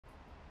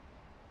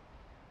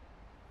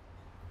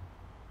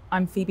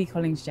I'm Phoebe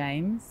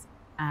Collings-James,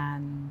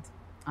 and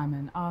I'm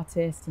an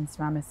artist and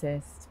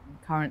ceramicist,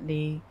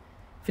 currently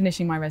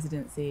finishing my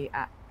residency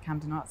at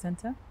Camden Art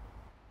Centre.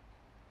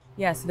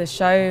 Yeah, so the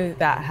show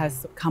that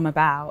has come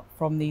about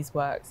from these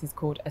works is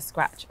called A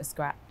Scratch,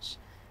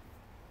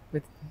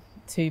 with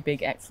two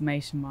big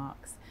exclamation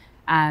marks.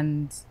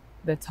 And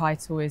the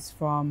title is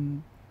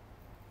from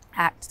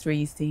Act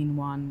 3, Scene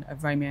 1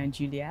 of Romeo and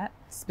Juliet,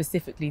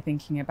 specifically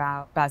thinking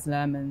about Baz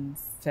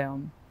Luhrmann's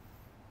film.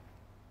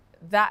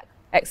 That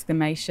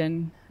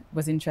exclamation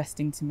was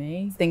interesting to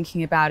me,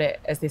 thinking about it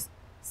as this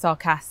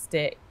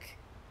sarcastic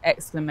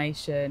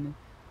exclamation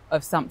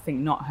of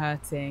something not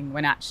hurting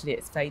when actually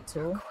it's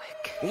fatal.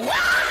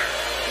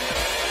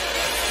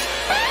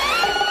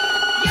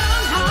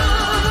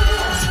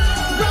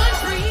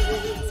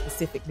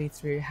 Specifically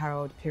through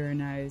Harold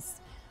Perrineau's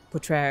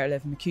portrayal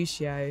of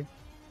Mercutio,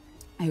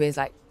 who is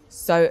like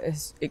so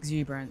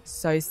exuberant,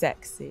 so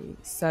sexy,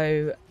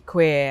 so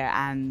queer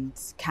and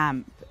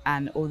camp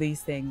and all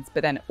these things,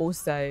 but then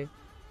also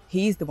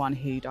he's the one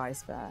who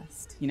dies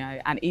first, you know,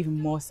 and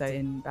even more so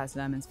in Baz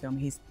Luhrmann's film,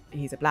 he's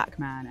a black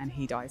man and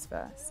he dies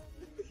first.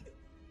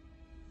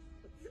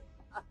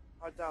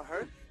 Art thou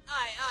hurt?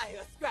 Aye,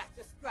 a scratch.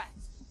 A scratch!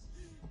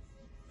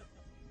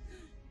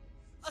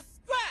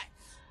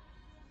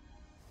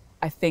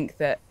 I think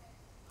that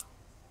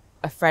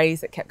a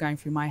phrase that kept going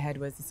through my head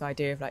was this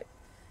idea of like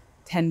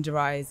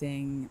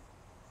tenderizing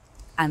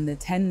and the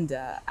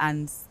tender,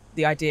 and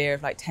the idea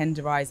of like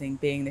tenderizing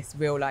being this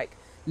real like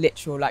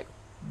literal like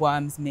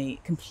worm's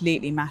meat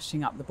completely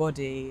mashing up the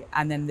body,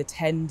 and then the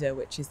tender,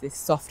 which is this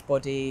soft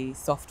body,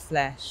 soft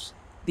flesh.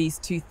 These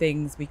two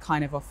things we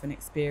kind of often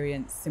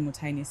experience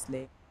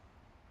simultaneously.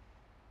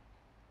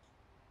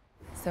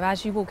 So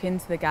as you walk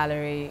into the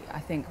gallery, I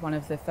think one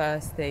of the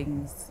first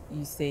things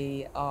you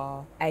see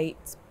are 8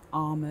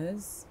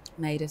 armours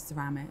made of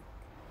ceramic.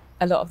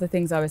 A lot of the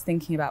things I was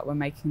thinking about when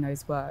making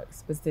those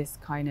works was this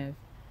kind of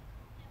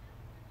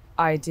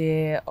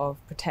idea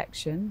of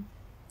protection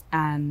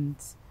and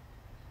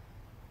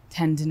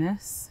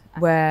tenderness,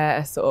 where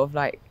a sort of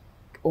like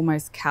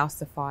almost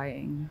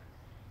calcifying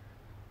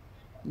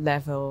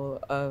level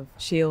of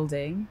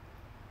shielding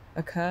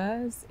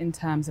occurs in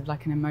terms of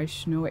like an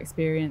emotional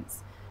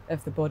experience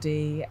of the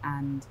body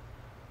and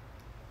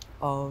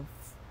of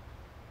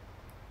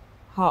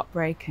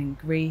heartbreak and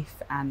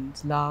grief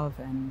and love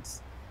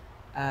and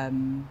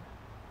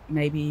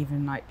maybe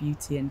even like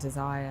beauty and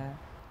desire.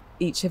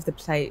 Each of the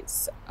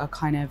plates are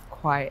kind of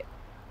quite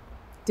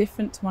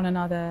different to one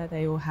another.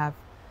 They all have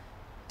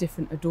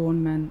different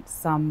adornment.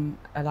 Some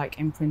are like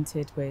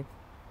imprinted with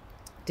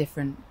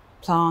different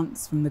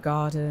plants from the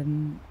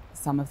garden.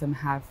 Some of them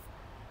have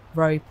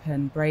rope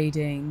and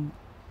braiding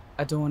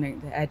adorning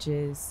the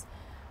edges,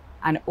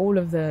 and all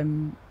of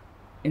them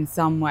in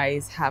some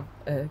ways have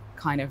a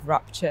kind of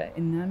rupture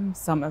in them.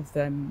 Some of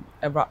them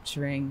are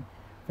rupturing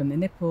from the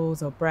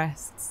nipples or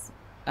breasts,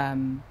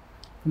 from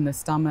the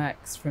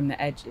stomachs, from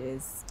the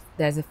edges.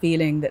 There's a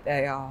feeling that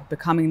they are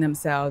becoming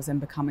themselves and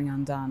becoming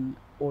undone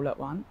all at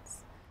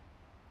once.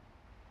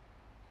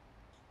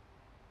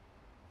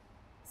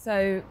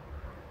 So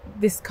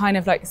this kind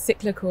of like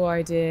cyclical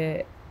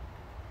idea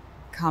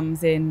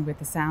comes in with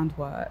the sound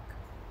work,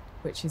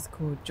 which is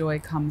called Joy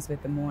Comes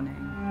with the Morning.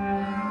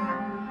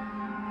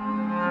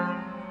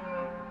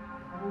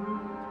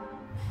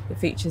 It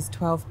features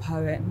 12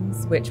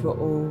 poems, which were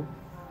all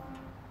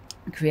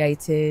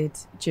created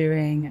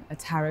during a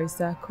tarot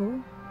circle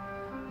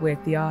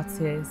with the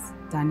artist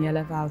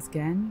Daniela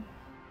Valsgen.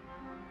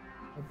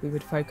 We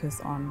would focus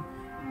on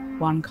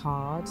one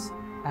card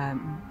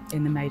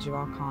in the major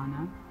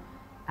arcana,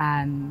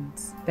 and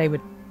they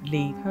would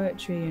lead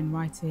poetry and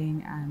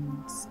writing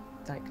and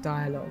like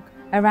dialogue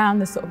around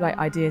the sort of like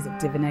ideas of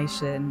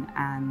divination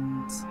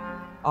and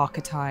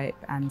archetype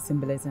and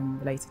symbolism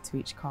related to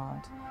each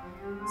card.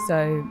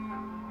 So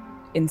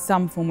in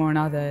some form or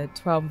another,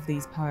 12 of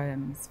these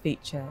poems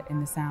feature in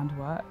the sound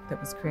work that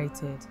was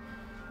created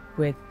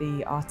with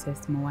the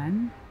artist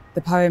Moen.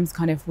 The poems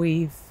kind of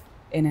weave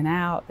in and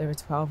out. There are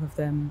 12 of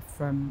them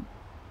from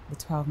the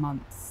 12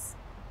 months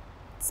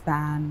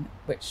span,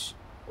 which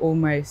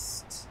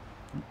almost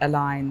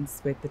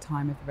aligns with the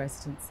time of the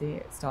residency.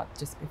 It starts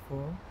just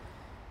before.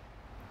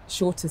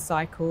 Shorter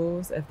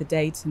cycles of the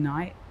day to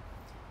night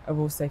are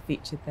also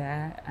featured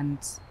there and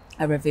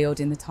are revealed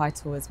in the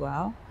title as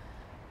well.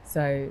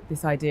 So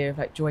this idea of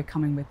like joy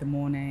coming with the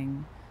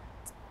morning,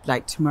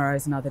 like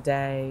tomorrow's another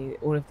day,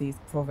 all of these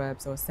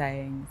proverbs or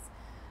sayings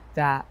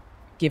that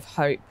give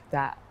hope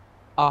that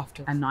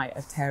after a night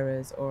of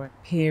terrors or a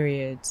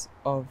period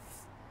of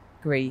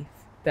grief,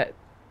 that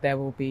there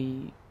will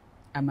be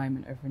a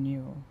moment of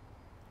renewal.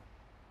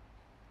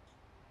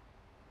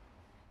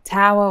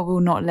 Tower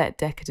will not let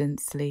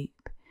decadence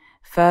sleep.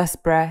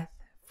 First breath,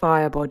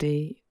 fire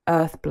body,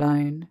 earth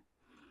blown.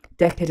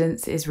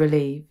 Decadence is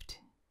relieved.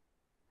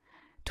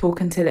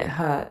 Talk until it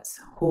hurts,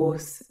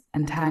 hoarse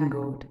and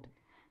tangled.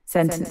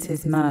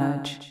 Sentences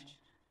merge.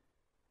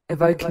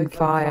 Evoking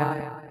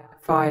fire,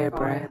 fire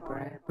breath,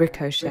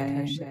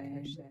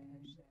 ricocheting.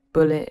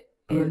 Bullet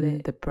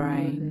in the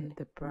brain.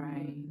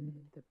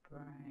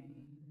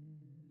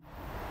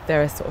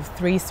 There are sort of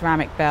 3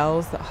 ceramic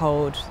bells that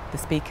hold the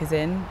speakers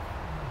in,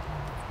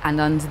 and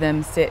under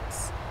them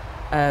sits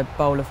a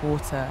bowl of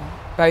water.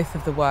 Both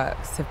of the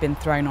works have been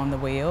thrown on the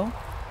wheel,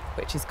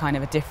 which is kind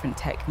of a different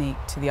technique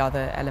to the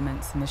other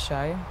elements in the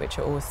show, which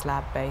are all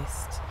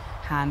slab-based,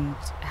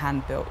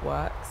 hand-built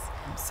works.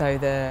 So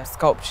the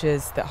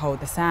sculptures that hold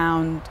the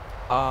sound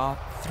are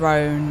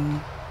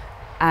thrown,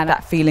 and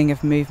that feeling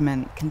of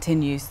movement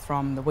continues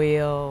from the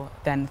wheel,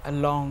 then a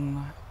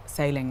long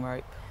sailing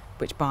rope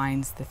which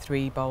binds the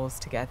 3 bowls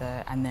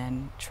together and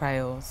then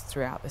trails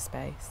throughout the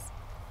space.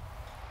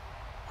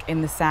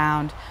 In the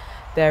sound,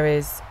 there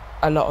is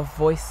a lot of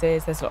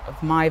voices. There's a lot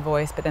of my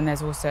voice, but then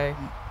there's also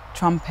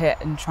trumpet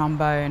and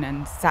trombone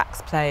and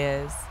sax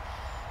players,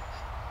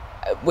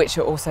 which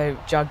are also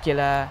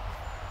jugular,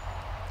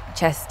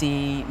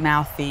 chesty,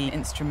 mouthy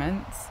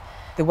instruments.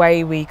 The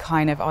way we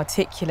kind of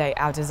articulate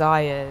our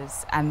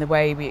desires and the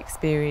way we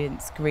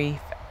experience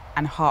grief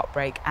and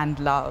heartbreak and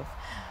love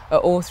are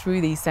all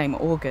through these same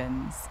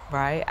organs,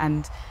 right?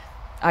 And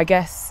I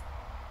guess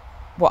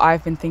what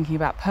I've been thinking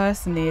about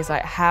personally is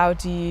like, how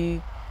do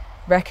you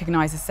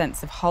recognize a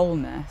sense of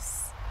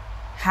wholeness?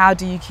 How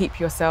do you keep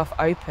yourself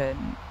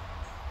open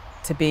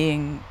to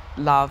being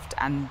loved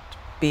and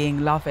being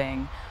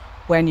loving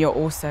when you're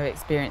also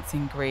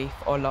experiencing grief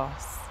or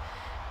loss?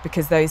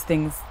 Because those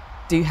things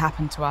do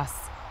happen to us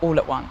all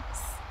at once.